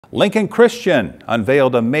Lincoln Christian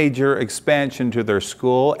unveiled a major expansion to their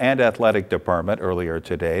school and athletic department earlier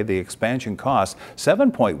today. The expansion cost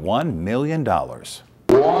 $7.1 million.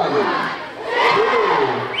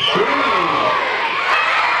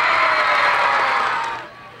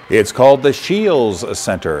 It's called the Shields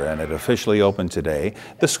Center, and it officially opened today.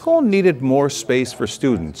 The school needed more space for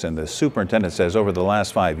students, and the superintendent says over the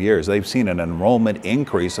last 5 years, they've seen an enrollment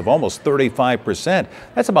increase of almost 35%.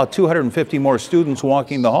 That's about 250 more students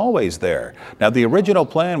walking the hallways there. Now, the original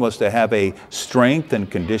plan was to have a strength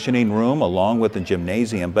and conditioning room along with the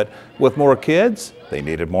gymnasium, but with more kids, they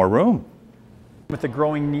needed more room. With the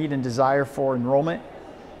growing need and desire for enrollment,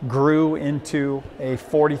 grew into a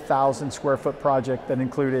 40,000 square foot project that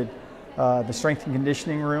included the strength and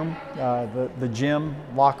conditioning room, the gym,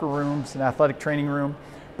 locker rooms, and athletic training room,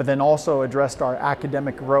 but then also addressed our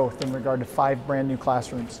academic growth in regard to 5 brand new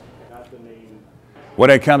classrooms. When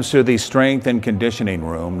it comes to the strength and conditioning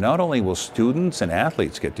room, not only will students and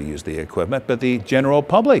athletes get to use the equipment, but the general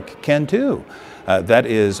public can too. That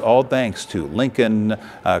is all thanks to Lincoln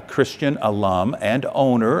Christian alum and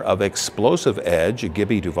owner of Explosive Edge,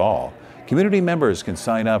 Gibby Duvall. Community members can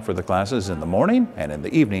sign up for the classes in the morning and in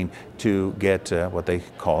the evening to get what they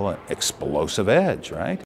call an explosive edge, right?